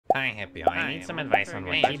Hi, Hipyo. I need some advice on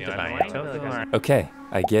what keyboard to buy. Okay,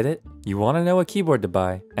 I get it. You want to know what keyboard to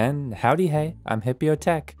buy. And howdy hey, I'm Hipyo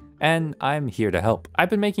Tech, and I'm here to help. I've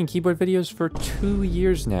been making keyboard videos for 2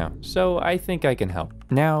 years now, so I think I can help.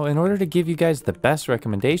 Now, in order to give you guys the best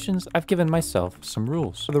recommendations, I've given myself some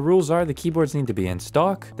rules. The rules are the keyboards need to be in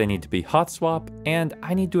stock, they need to be hot swap, and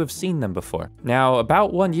I need to have seen them before. Now,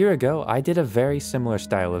 about 1 year ago, I did a very similar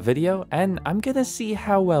style of video, and I'm gonna see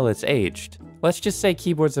how well it's aged. Let's just say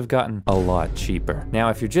keyboards have gotten a lot cheaper. Now,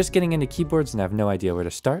 if you're just getting into keyboards and have no idea where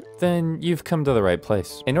to start, then you've come to the right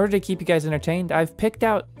place. In order to keep you guys entertained, I've picked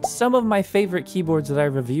out some of my favorite keyboards that I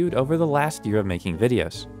reviewed over the last year of making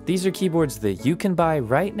videos. These are keyboards that you can buy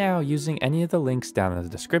right now using any of the links down in the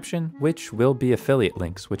description, which will be affiliate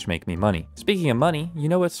links, which make me money. Speaking of money, you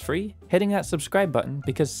know what's free? Hitting that subscribe button,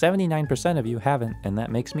 because 79% of you haven't, and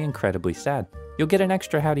that makes me incredibly sad. You'll get an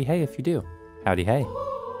extra howdy hey if you do. Howdy hey.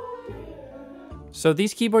 So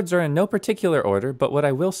these keyboards are in no particular order, but what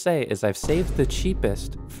I will say is I've saved the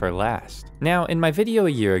cheapest for last. Now, in my video a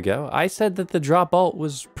year ago, I said that the Drop Alt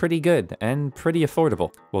was pretty good and pretty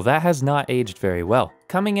affordable. Well, that has not aged very well.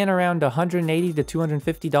 Coming in around $180 to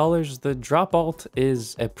 $250, the Drop Alt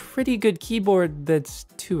is a pretty good keyboard that's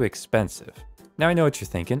too expensive. Now I know what you're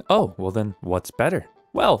thinking. Oh, well then what's better?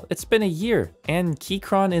 Well, it's been a year and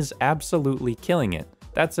Keychron is absolutely killing it.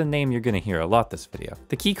 That's a name you're gonna hear a lot this video.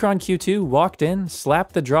 The Keychron Q2 walked in,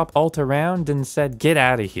 slapped the Drop Alt around, and said, "Get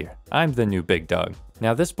out of here. I'm the new big dog."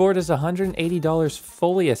 Now this board is $180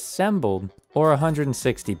 fully assembled, or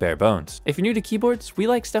 $160 bare bones. If you're new to keyboards, we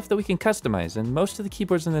like stuff that we can customize, and most of the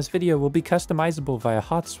keyboards in this video will be customizable via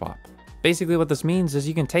hot swap. Basically what this means is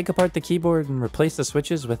you can take apart the keyboard and replace the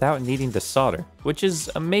switches without needing to solder, which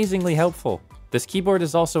is amazingly helpful. This keyboard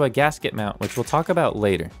is also a gasket mount, which we'll talk about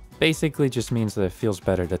later. Basically just means that it feels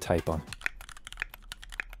better to type on.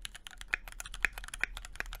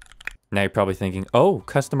 Now you're probably thinking, oh,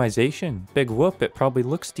 customization, big whoop, it probably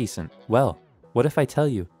looks decent. Well, what if I tell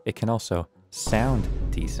you it can also sound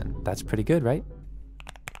decent? That's pretty good, right?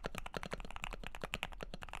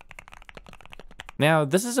 Now,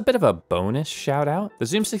 this is a bit of a bonus shout out. The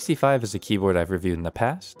Zoom 65 is a keyboard I've reviewed in the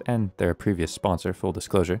past, and they're a previous sponsor, full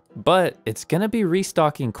disclosure. But it's gonna be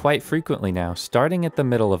restocking quite frequently now, starting at the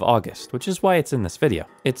middle of August, which is why it's in this video.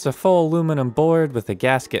 It's a full aluminum board with a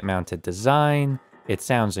gasket mounted design. It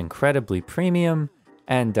sounds incredibly premium,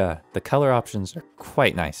 and the color options are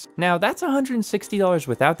quite nice. Now that's $160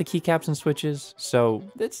 without the keycaps and switches, so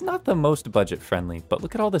it's not the most budget friendly, but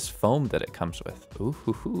look at all this foam that it comes with. Ooh,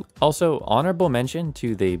 hoo, hoo. Also, honorable mention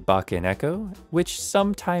to the Bakken Echo, which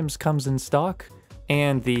sometimes comes in stock,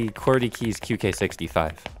 and the QWERTY Keys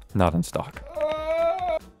QK65, not in stock.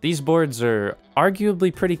 These boards are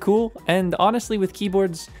arguably pretty cool, and honestly with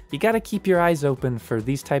keyboards, you gotta keep your eyes open for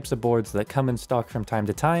these types of boards that come in stock from time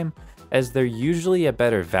to time, as they're usually a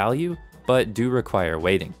better value, but do require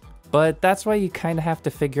waiting. But that's why you kind of have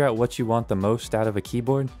to figure out what you want the most out of a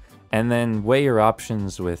keyboard, and then weigh your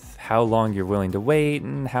options with how long you're willing to wait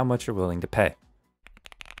and how much you're willing to pay.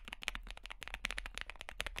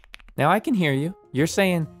 Now I can hear you. You're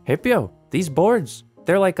saying, Hipyo, these boards,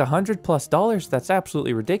 they're like $100+. That's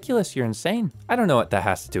absolutely ridiculous. You're insane. I don't know what that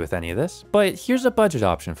has to do with any of this, but here's a budget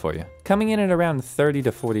option for you. Coming in at around $30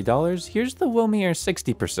 to $40, here's the Wilmere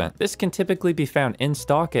 60%. This can typically be found in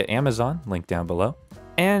stock at Amazon, link down below.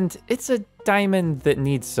 And it's a diamond that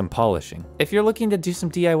needs some polishing. If you're looking to do some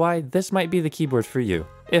DIY, this might be the keyboard for you.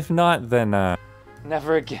 If not, then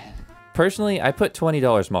never again. Personally, I put $20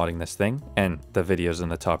 modding this thing, and the video's in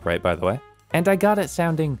the top right, by the way, and I got it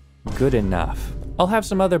sounding good enough. I'll have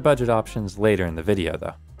some other budget options later in the video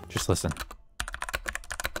though. Just listen.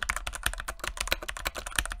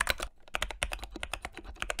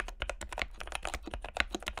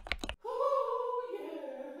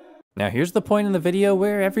 Now here's the point in the video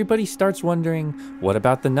where everybody starts wondering, what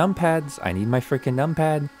about the numpads? I need my freaking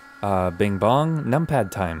numpad. Bing bong,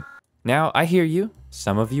 numpad time. Now I hear you.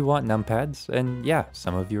 Some of you want numpads, and yeah,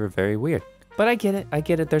 some of you are very weird. But I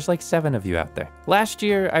get it, there's like 7 of you out there. Last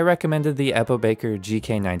year, I recommended the Epomaker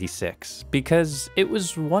GK96 because it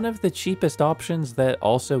was one of the cheapest options that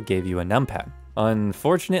also gave you a numpad.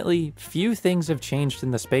 Unfortunately, few things have changed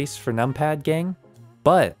in the space for numpad gang,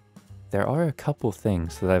 but there are a couple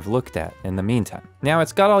things that I've looked at in the meantime. Now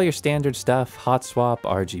it's got all your standard stuff, hot swap,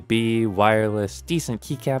 RGB, wireless, decent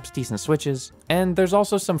keycaps, decent switches, and there's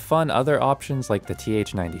also some fun other options like the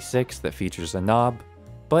TH96 that features a knob.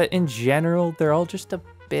 But in general, they're all just a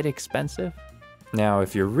bit expensive. Now,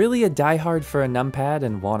 if you're really a diehard for a numpad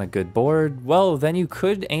and want a good board, well, then you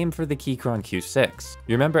could aim for the Keychron Q6.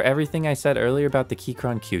 You remember everything I said earlier about the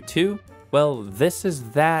Keychron Q2? Well, this is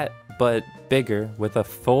that, but bigger with a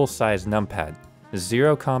full-size numpad.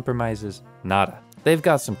 Zero compromises, nada. They've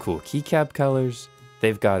got some cool keycap colors.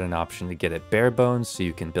 They've got an option to get it bare bones so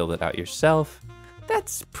you can build it out yourself.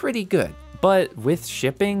 That's pretty good. But with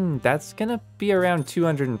shipping, that's gonna be around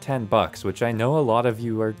 210 bucks, which I know a lot of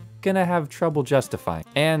you are gonna have trouble justifying.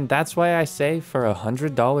 And that's why I say for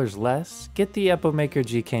 $100 less, get the Epomaker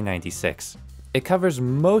GK96. It covers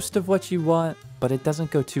most of what you want, but it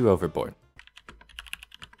doesn't go too overboard.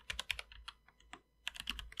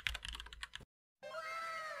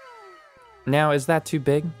 Now, is that too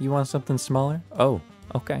big? You want something smaller? Oh,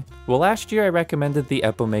 okay. Well, last year I recommended the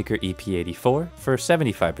Epomaker EP84 for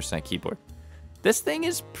 75% keyboard. This thing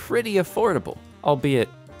is pretty affordable, albeit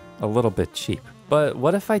a little bit cheap. But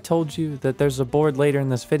what if I told you that there's a board later in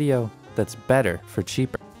this video that's better for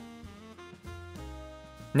cheaper?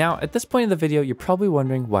 Now, at this point in the video, you're probably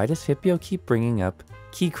wondering, why does Hipyo keep bringing up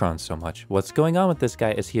Keychron so much? What's going on with this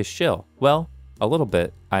guy? Is he a shill? Well, a little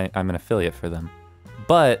bit. I'm an affiliate for them.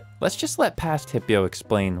 But let's just let past Hipyo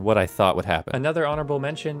explain what I thought would happen. Another honorable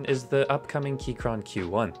mention is the upcoming Keychron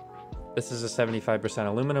Q1. This is a 75%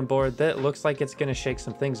 aluminum board that looks like it's gonna shake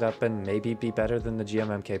some things up and maybe be better than the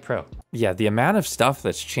GMMK Pro. Yeah, the amount of stuff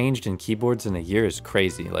that's changed in keyboards in a year is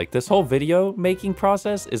crazy. Like, this whole video making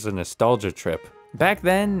process is a nostalgia trip. Back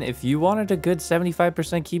then, if you wanted a good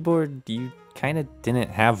 75% keyboard, you kinda didn't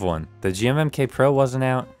have one. The GMMK Pro wasn't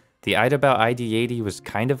out. The Epomaker ID80 was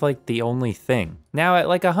kind of like the only thing. Now at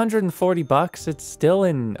like 140 bucks, it's still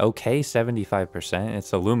an okay 75%.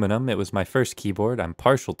 It's aluminum, it was my first keyboard, I'm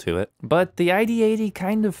partial to it. But the ID80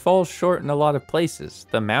 kind of falls short in a lot of places.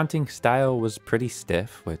 The mounting style was pretty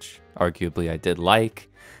stiff, which arguably I did like,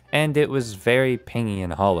 and it was very pingy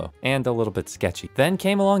and hollow, and a little bit sketchy. Then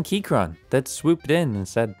came along Keychron that swooped in and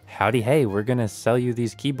said, howdy hey, we're gonna sell you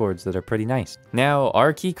these keyboards that are pretty nice. Now,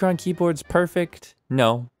 are Keychron keyboards perfect?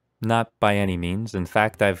 No. Not by any means. In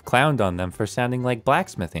fact, I've clowned on them for sounding like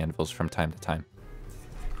blacksmith anvils from time to time.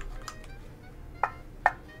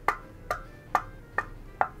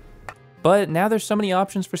 But now there's so many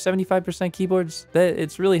options for 75% keyboards that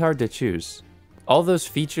it's really hard to choose. All those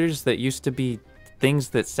features that used to be things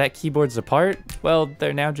that set keyboards apart, well,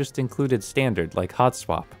 they're now just included standard, like hot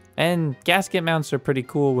swap. And gasket mounts are pretty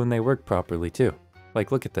cool when they work properly too.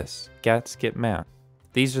 Like, look at this, gasket mount.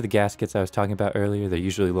 These are the gaskets I was talking about earlier. They're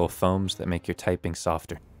usually little foams that make your typing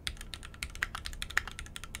softer.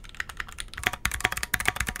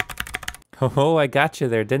 Oh, I got you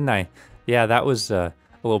there, didn't I? Yeah, that was a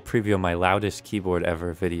little preview of my loudest keyboard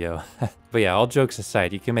ever video. But yeah, all jokes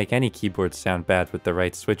aside, you can make any keyboard sound bad with the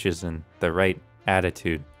right switches and the right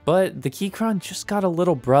attitude. But the Keychron just got a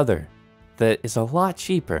little brother that is a lot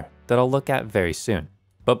cheaper that I'll look at very soon.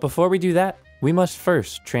 But before we do that, we must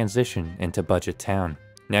first transition into budget town.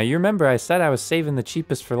 Now you remember I said I was saving the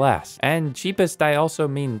cheapest for last, and cheapest I also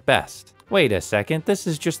mean best. Wait a second, this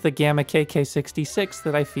is just the Gamma KK66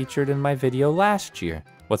 that I featured in my video last year.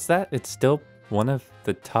 What's that? It's still one of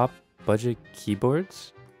the top budget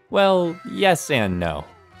keyboards? Well, yes and no.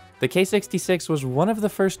 The K66 was one of the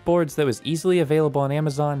first boards that was easily available on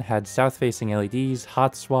Amazon, had south-facing LEDs,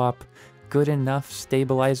 hot swap, good enough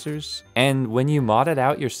stabilizers, and when you mod it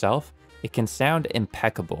out yourself, it can sound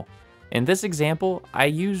impeccable. In this example, I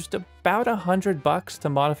used about $100 to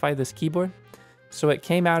modify this keyboard, so it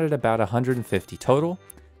came out at about 150 total,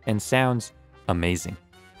 and sounds amazing.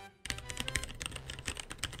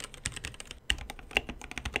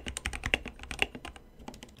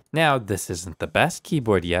 Now, this isn't the best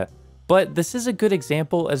keyboard yet, but this is a good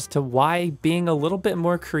example as to why being a little bit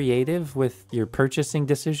more creative with your purchasing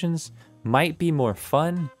decisions might be more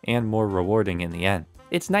fun and more rewarding in the end.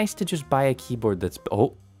 It's nice to just buy a keyboard that's...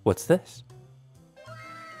 Oh, what's this?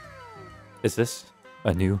 Is this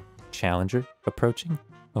a new challenger approaching?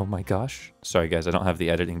 Oh my gosh. Sorry guys, I don't have the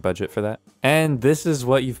editing budget for that. And this is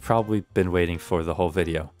what you've probably been waiting for the whole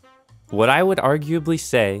video. What I would arguably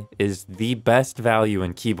say is the best value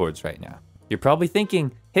in keyboards right now. You're probably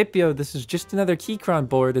thinking, Hipyo, this is just another Keychron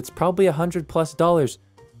board, it's probably $100+.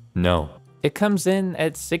 No. It comes in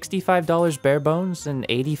at $65 bare bones and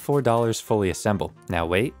 $84 fully assembled. Now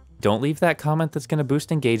wait, don't leave that comment that's gonna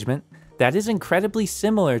boost engagement. That is incredibly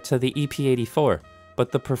similar to the EP84,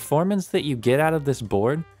 but the performance that you get out of this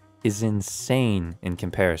board is insane in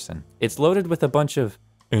comparison. It's loaded with a bunch of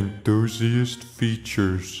enthusiast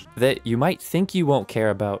features that you might think you won't care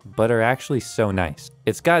about, but are actually so nice.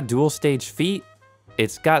 It's got dual stage feet,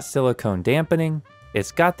 it's got silicone dampening,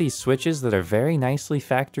 it's got these switches that are very nicely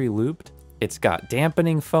factory looped, it's got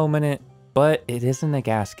dampening foam in it, but it isn't a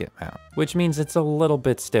gasket mount, which means it's a little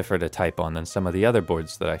bit stiffer to type on than some of the other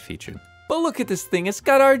boards that I featured. But look at this thing, it's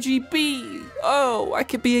got RGB. Oh, I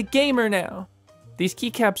could be a gamer now. These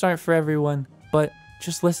keycaps aren't for everyone, but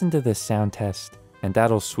just listen to this sound test and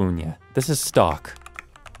that'll swoon ya. This is stock.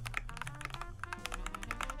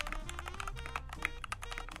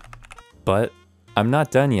 But I'm not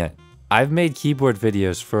done yet. I've made keyboard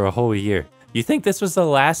videos for a whole year. You think this was the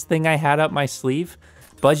last thing I had up my sleeve?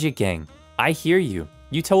 Budget gang, I hear you.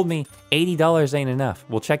 You told me $80 ain't enough.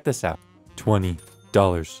 Well, check this out. $20.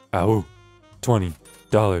 Ow.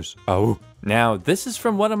 $20. Ow. Now, this is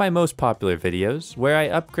from one of my most popular videos where I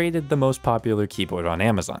upgraded the most popular keyboard on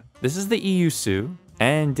Amazon. This is the EU-Su,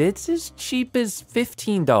 and it's as cheap as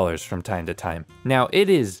 $15 from time to time. Now, it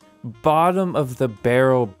is bottom of the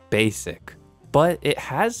barrel basic, but it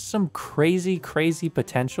has some crazy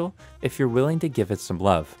potential if you're willing to give it some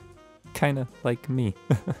love. Kinda like me.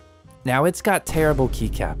 Now, it's got terrible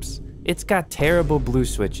keycaps. It's got terrible blue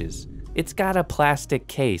switches. It's got a plastic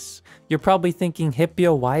case. You're probably thinking,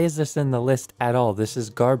 Hipyo, why is this in the list at all? This is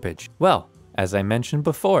garbage. Well, as I mentioned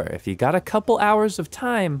before, if you got a couple hours of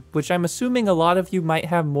time, which I'm assuming a lot of you might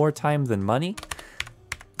have more time than money,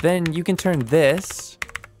 then you can turn this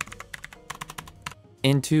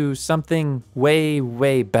into something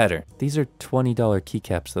way better. These are $20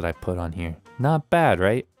 keycaps that I put on here. Not bad,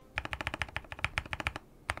 right?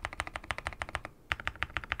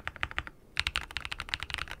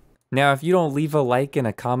 Now, if you don't leave a like and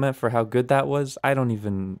a comment for how good that was, I don't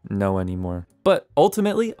even know anymore. But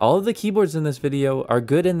ultimately, all of the keyboards in this video are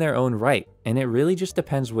good in their own right, and it really just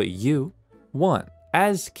depends what you want,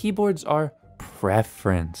 as keyboards are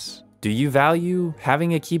preference. Do you value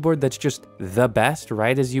having a keyboard that's just the best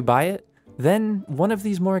right as you buy it? Then one of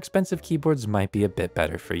these more expensive keyboards might be a bit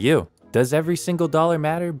better for you. Does every single dollar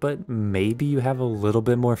matter, but maybe you have a little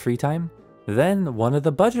bit more free time? Then one of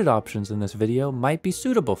the budget options in this video might be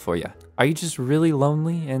suitable for you. Are you just really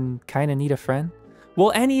lonely and kinda need a friend?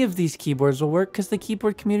 Well, any of these keyboards will work because the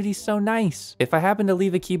keyboard community is so nice. If I happen to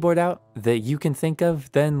leave a keyboard out that you can think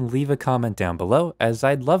of, then leave a comment down below, as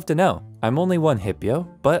I'd love to know. I'm only one Hipyo,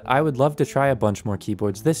 but I would love to try a bunch more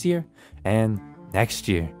keyboards this year, and next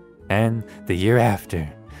year, and the year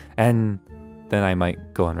after, and then I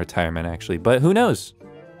might go on retirement actually, but who knows?